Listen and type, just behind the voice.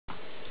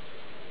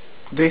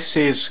This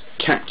is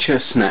Catcha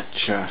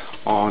Snatcha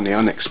on the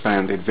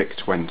unexpanded Vic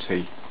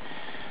 20.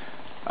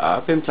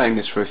 I've been playing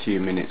this for a few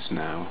minutes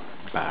now,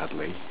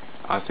 badly.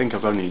 I think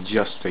I've only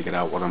just figured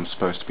out what I'm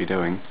supposed to be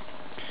doing.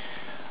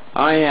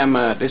 I am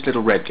this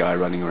little red guy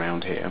running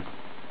around here.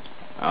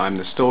 I'm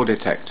the store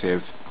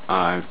detective.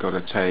 I've got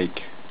to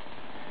take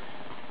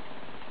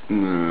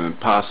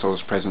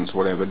parcels, presents,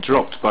 whatever,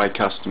 dropped by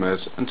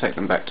customers and take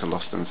them back to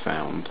Lost and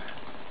Found,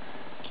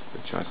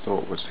 which I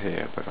thought was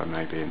here, but I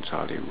may be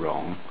entirely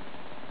wrong.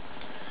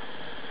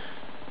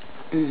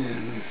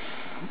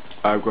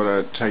 I've got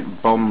to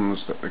take bombs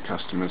that the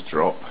customers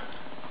drop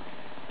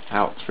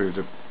out through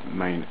the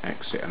main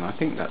exit, and I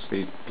think that's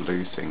these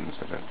blue things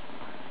that are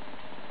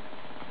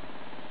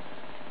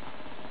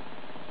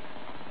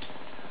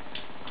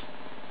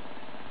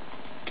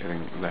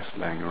getting left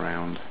laying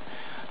around.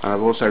 And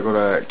I've also got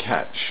to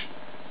catch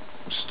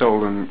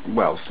stolen,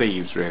 well,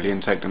 thieves really,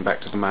 and take them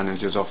back to the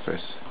manager's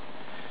office.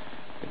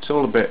 It's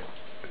all a bit,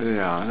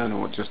 yeah, I don't know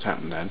what just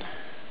happened then.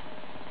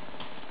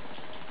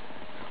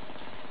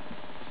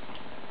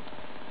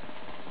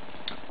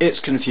 It's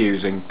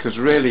confusing, because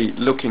really,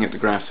 looking at the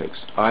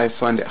graphics, I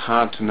find it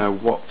hard to know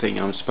what thing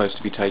I'm supposed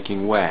to be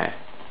taking where.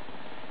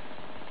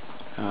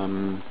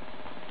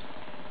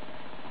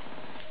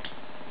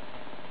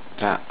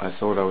 That I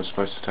thought I was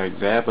supposed to take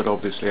there, but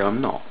obviously I'm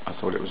not. I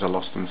thought it was a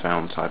Lost and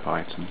Found type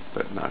item,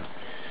 but no.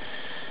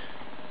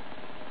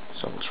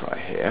 So I'll try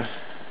here.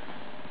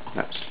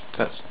 That's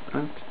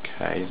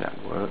okay,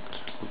 that worked.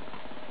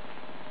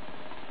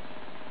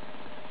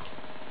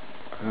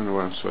 I don't know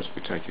where I'm supposed to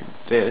be taking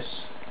this.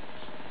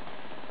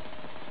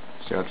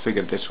 See, I'd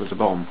figured this was a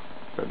bomb,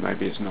 but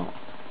maybe it's not.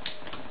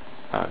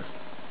 Oh.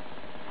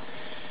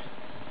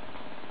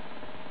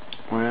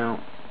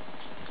 Well,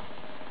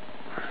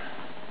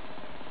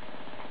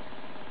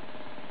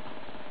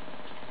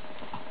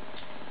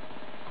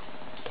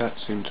 that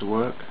seemed to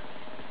work.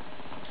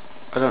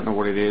 I don't know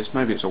what it is.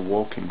 Maybe it's a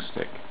walking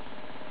stick.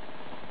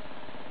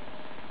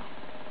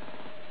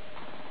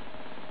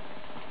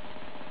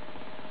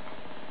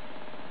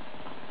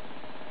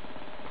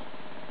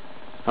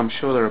 I'm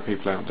sure there are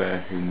people out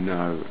there who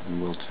know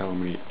and will tell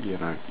me, you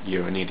know,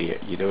 you're an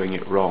idiot, you're doing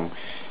it wrong.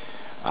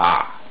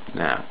 Ah,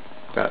 now,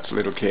 that's a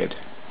little kid,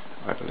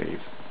 I believe.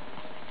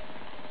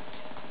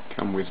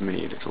 Come with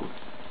me, little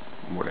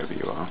whatever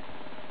you are.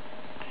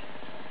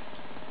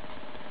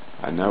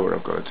 I know where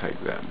I've got to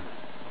take them.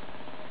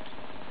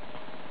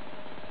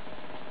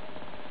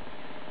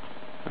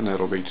 And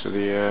that'll be to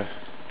the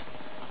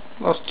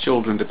Lost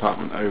Children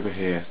department over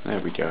here.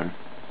 There we go.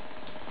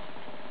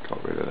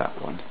 Got rid of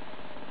that one.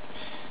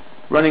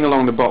 Running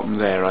along the bottom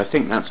there, I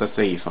think that's a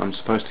thief. I'm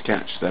supposed to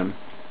catch them.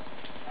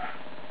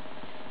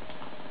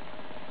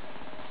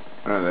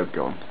 Oh, they've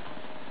gone.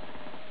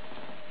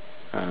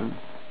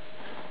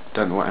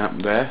 Don't know what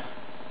happened there.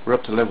 We're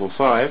up to level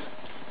 5.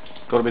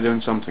 Got to be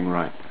doing something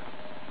right.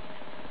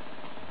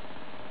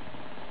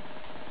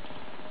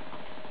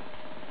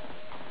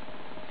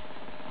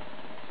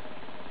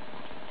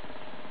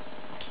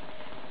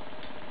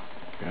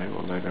 Okay,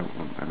 well they don't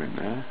want them in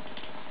there.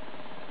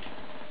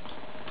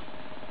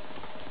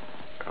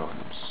 Oh, and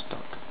I'm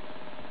stuck.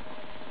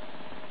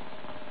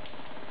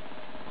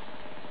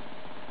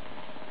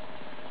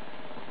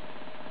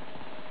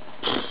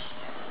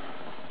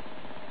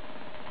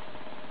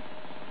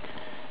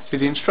 See,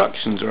 the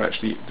instructions are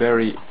actually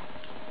very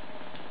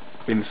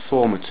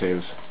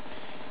informative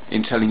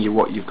in telling you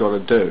what you've got to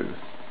do.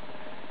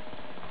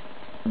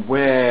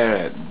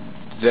 Where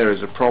there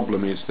is a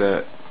problem is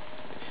that,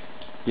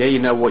 yeah, you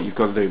know what you've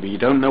got to do, but you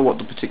don't know what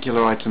the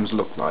particular items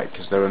look like,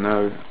 because there are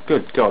no...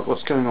 Good God,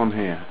 what's going on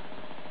here?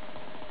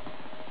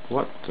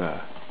 What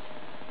the...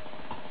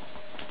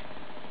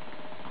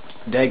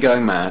 They're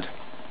going mad.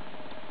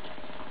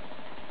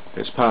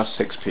 It's past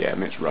 6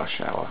 PM, it's rush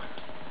hour.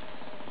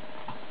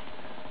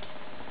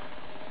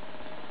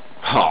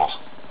 Ha!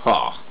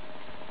 Ha!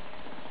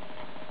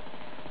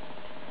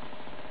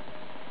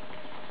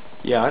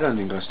 Yeah, I don't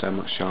think I stand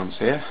much chance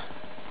here.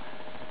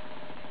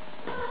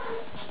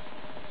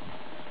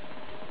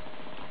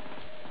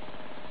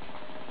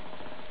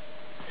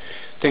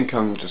 I think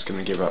I'm just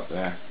going to give up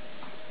there.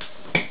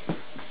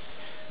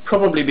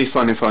 Probably be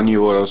fun if I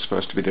knew what I was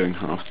supposed to be doing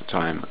half the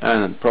time,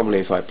 and probably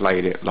if I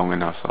played it long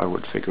enough I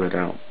would figure it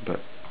out, but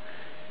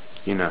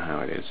you know how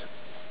it is.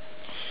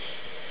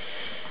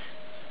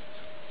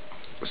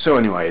 So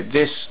anyway,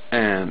 this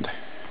and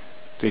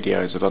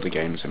videos of other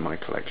games in my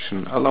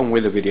collection, along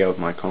with a video of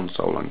my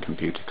console and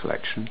computer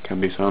collection, can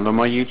be found on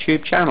my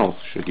YouTube channel,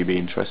 should you be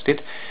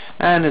interested,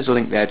 and there's a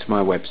link there to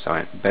my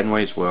website,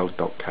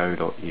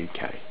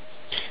 benwaysworld.co.uk.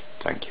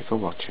 Thank you for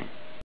watching.